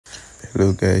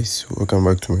Hello guys, welcome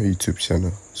back to my YouTube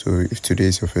channel. So if today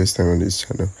is your first time on this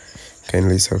channel,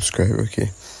 kindly subscribe.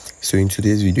 Okay, so in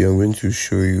today's video I'm going to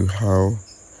show you how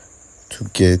to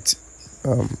get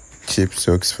cheap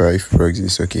SOCKS5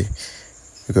 proxies. Okay,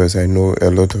 because I know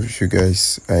a lot of you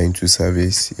guys are into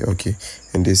surveys. Okay,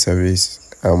 and these surveys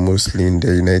are mostly in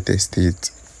the United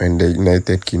States and the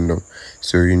United Kingdom,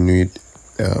 so you need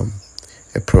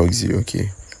a proxy.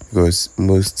 Okay, because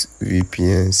most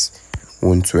VPNs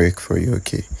won't work for you.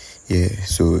 Okay, yeah,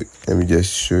 so let me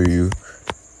just show you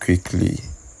quickly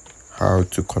how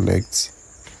to connect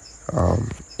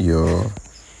your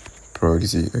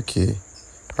proxy. Okay,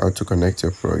 how to connect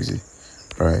your proxy.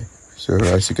 All right, so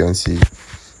as you can see,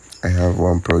 I have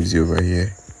one proxy over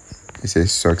here. It says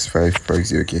SOCKS5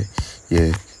 Proxy. Okay,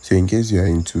 yeah, so in case you are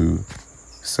into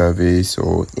surveys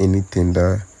or anything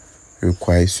that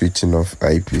requires switching of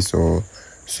IPs or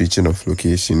switching of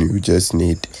location, you just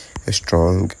need a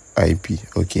strong IP.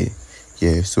 Okay,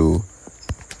 yeah, so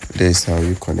that's how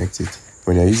you connect it.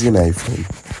 When you're using iPhone,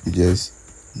 you just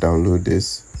download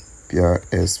this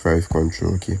PS5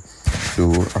 control. Okay,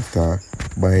 so after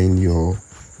buying your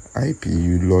IP,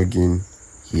 you log in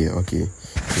here. Okay,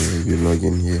 yeah, you log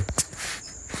in here.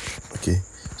 Okay,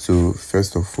 so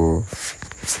first of all,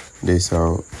 that's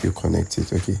how you connect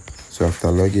it. Okay, so after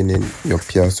logging in your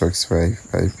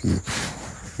SOCKS5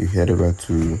 IP, you head over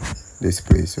to this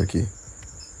place. Okay,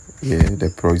 yeah,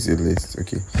 the proxy list.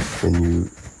 Okay, when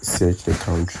you search the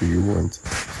country you want,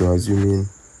 so assuming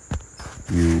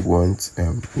you want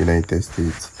United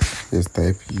States, just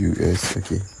type US.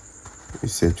 Okay, you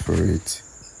search for it,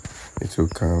 it will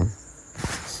come.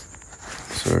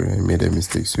 Sorry, I made a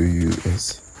mistake. So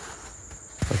US.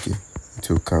 Okay, it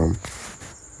will come.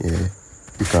 Yeah,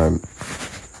 you can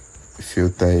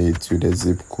filter it to the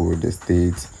zip code, the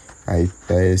state,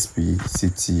 ISP,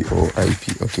 city, or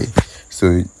IP. Okay,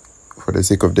 so for the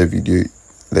sake of the video,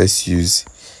 let's use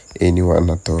anyone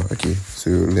at all. Okay, so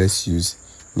let's use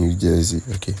New Jersey.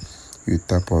 Okay, you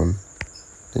tap on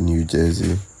the New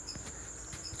Jersey.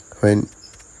 When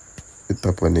you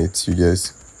tap on it, you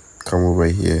just come over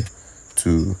here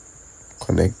to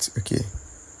connect. Okay,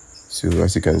 so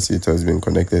as you can see, it has been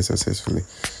connected successfully.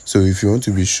 So if you want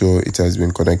to be sure it has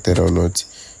been connected or not,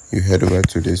 you head over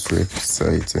to this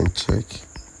website and check.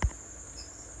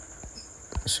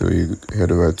 So you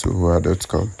head over to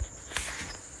hoa.com.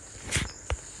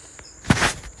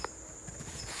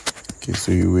 Okay,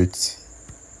 so you wait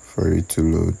for it to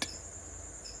load.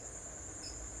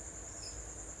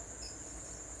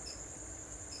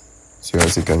 So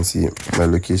as you can see, my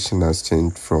location has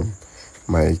changed from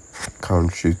my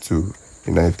country to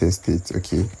United States.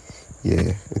 Okay,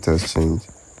 yeah, it has changed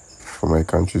from my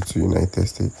country to United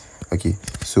States. Okay,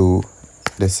 so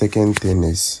the second thing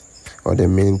is, or the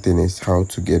main thing is, how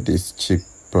to get these cheap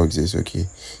proxies. Okay,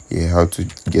 yeah, how to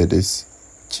get these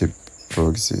cheap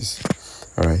proxies.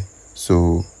 All right,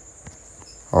 so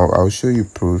I'll show you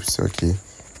proofs. Okay,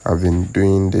 I've been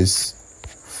doing this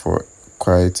for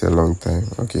quite a long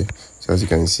time. Okay, so as you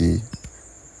can see,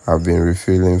 I've been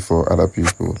refilling for other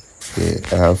people. Yeah,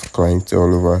 I have clients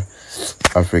all over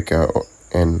Africa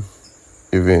and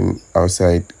even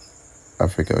outside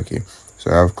Africa. Okay,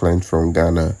 so I have clients from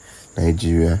Ghana,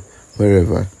 Nigeria,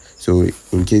 wherever. So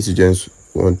in case you just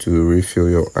want to refill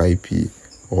your IP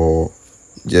or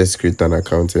just create an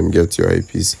account and get your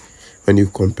IPs, when you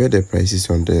compare the prices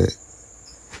on the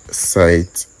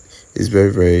site, it's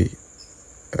very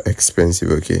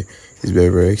expensive. Okay, it's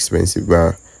very expensive,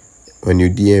 but when you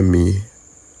DM me,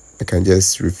 I can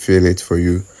just refill it for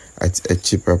you at a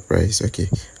cheaper price. Okay,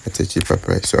 at a cheaper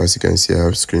price. So as you can see, I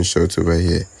have screenshots over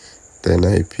here, 10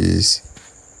 IPs.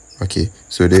 Okay,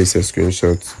 so there is a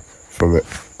screenshot from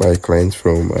my client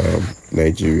from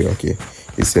Nigeria. Okay,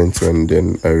 he sent one,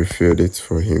 then I refilled it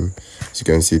for him. As you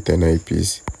can see, 10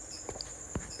 IPs.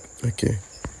 Okay,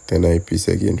 10 IPs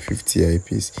again, 50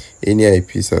 IPs. Any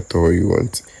IPs at all you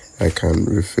want, I can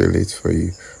refill it for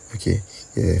you. Okay,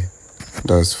 yeah,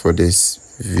 that's for this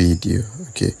video.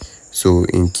 Okay, so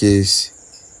in case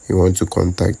you want to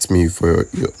contact me for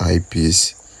your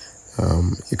IPs,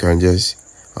 you can just,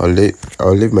 I'll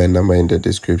leave my number in the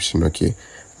description. Okay,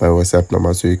 my WhatsApp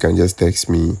number, so you can just text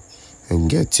me and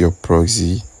get your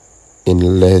proxy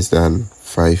in less than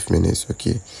 5 minutes.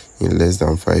 Okay, in less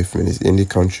than 5 minutes. Any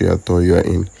country at all you are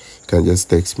in, you can just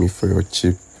text me for your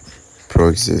cheap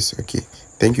proxies. Okay,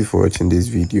 thank you for watching this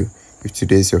video. If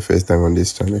today is your first time on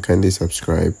this channel, kindly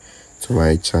subscribe to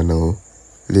my channel,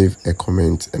 leave a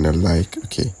comment and a like.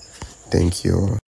 Okay, thank you all.